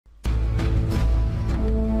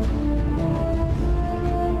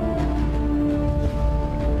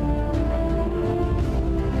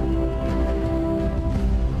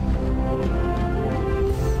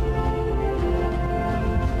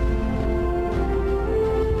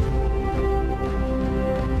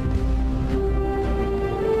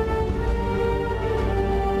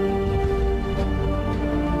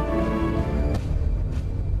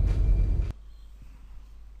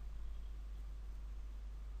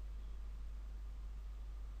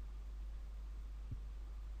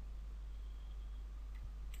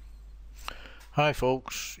Hi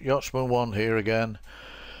folks, Yachtsman1 here again.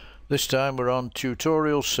 This time we're on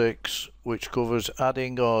tutorial 6, which covers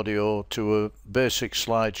adding audio to a basic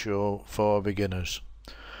slideshow for beginners.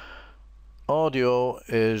 Audio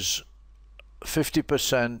is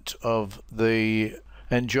 50% of the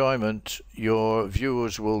enjoyment your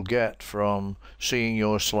viewers will get from seeing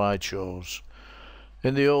your slideshows.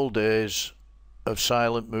 In the old days of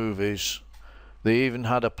silent movies, they even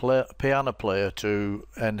had a piano player to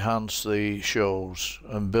enhance the shows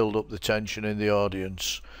and build up the tension in the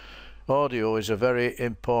audience. Audio is a very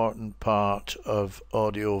important part of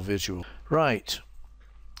audio visual. Right,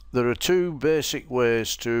 there are two basic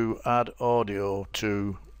ways to add audio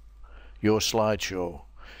to your slideshow.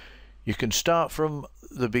 You can start from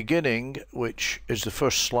the beginning, which is the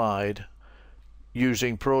first slide,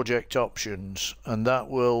 using project options, and that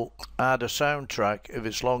will add a soundtrack if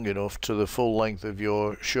it's long enough to the full length of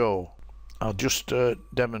your show. I'll just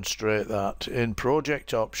demonstrate that. In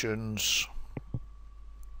project options,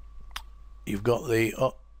 you've got the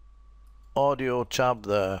audio tab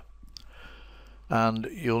there, and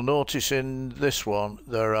you'll notice in this one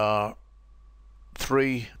there are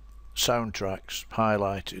 3 soundtracks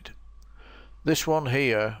highlighted. This one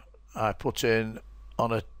here I put in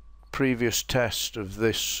on a previous test of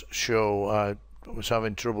this show. I was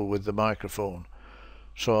having trouble with the microphone,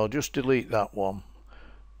 so I'll just delete that one.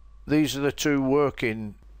 These are the 2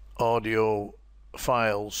 working audio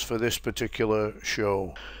files for this particular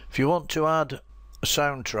show. If you want to add a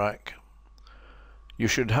soundtrack, you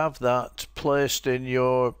should have that placed in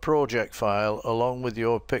your project file along with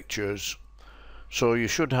your pictures, so you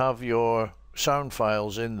should have your sound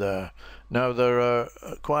files in there. Now there are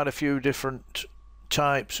quite a few different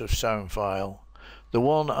types of sound file. The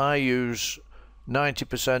one I use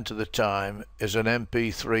 90% of the time is an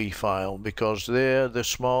MP3 file, because they're the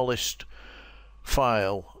smallest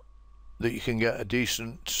file that you can get a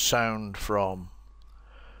decent sound from.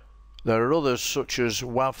 There are others such as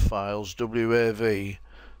WAV files, WAV.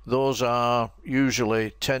 Those are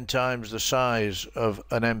usually 10 times the size of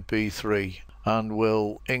an MP3 and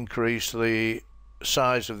will increase the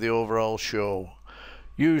size of the overall show.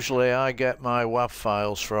 Usually I get my WAV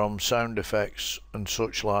files from sound effects and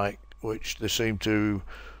such like, which they seem to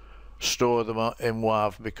store them in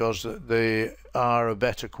WAV because they are a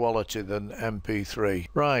better quality than MP3.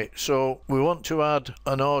 Right, so we want to add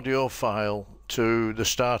an audio file to the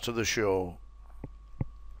start of the show.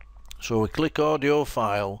 So we click audio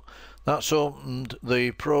file. That's opened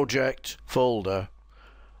the project folder,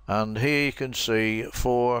 and here you can see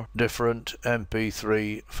 4 different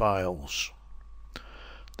MP3 files.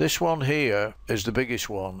 This one here is the biggest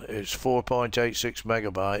one. It's 4.86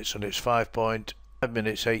 megabytes and it's 5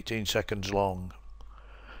 minutes 18 seconds long.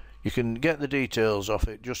 You can get the details of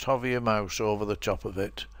it, just hover your mouse over the top of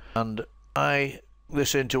it. And I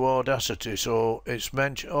this into Audacity, so it's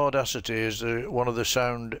mentioned. Audacity is one of the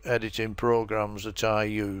sound editing programs that I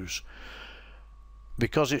use.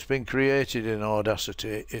 Because it's been created in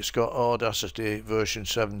Audacity, it's got Audacity version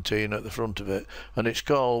 17 at the front of it, and it's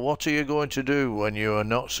called "What Are You Going to Do When You Are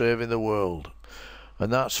Not Saving the World?"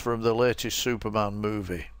 And that's from the latest Superman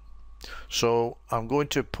movie. So I'm going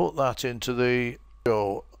to put that into the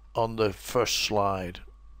show on the first slide.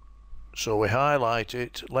 So we highlight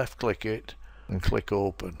it, left click it, and click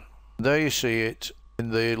open. There you see it in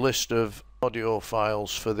the list of audio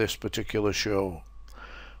files for this particular show.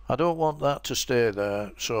 I don't want that to stay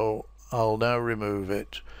there, so I'll now remove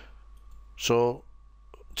it. So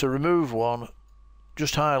to remove one,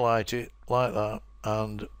 just highlight it like that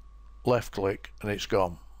and left click and it's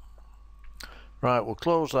gone. Right, we'll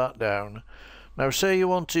close that down. Now say you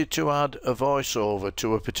wanted to add a voiceover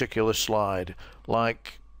to a particular slide,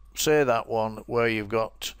 like say that one where you've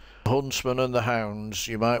got Huntsman and the Hounds.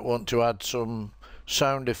 You might want to add some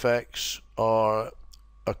sound effects or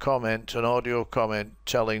a comment, an audio comment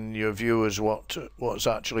telling your viewers what's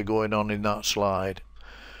actually going on in that slide.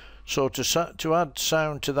 So to add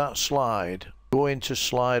sound to that slide, go into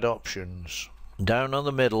slide options. Down on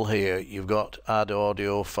the middle here you've got add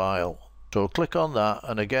audio file. So click on that,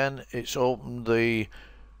 and again it's opened the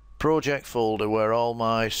project folder where all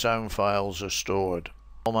my sound files are stored.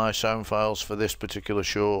 All my sound files for this particular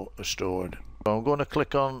show are stored. So I'm going to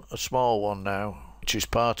click on a small one now, which is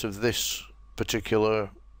part of this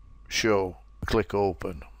particular show. Click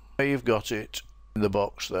open. There you've got it in the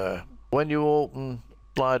box there. When you open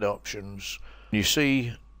slide options, you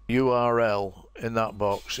see URL in that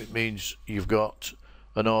box. It means you've got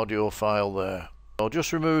an audio file there. I'll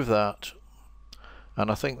just remove that,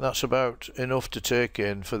 and I think that's about enough to take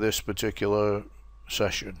in for this particular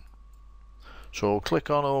session. So click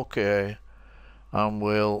on OK, and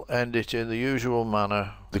we'll end it in the usual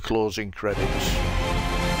manner, the closing credits.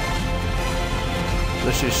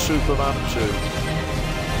 This is Superman 2.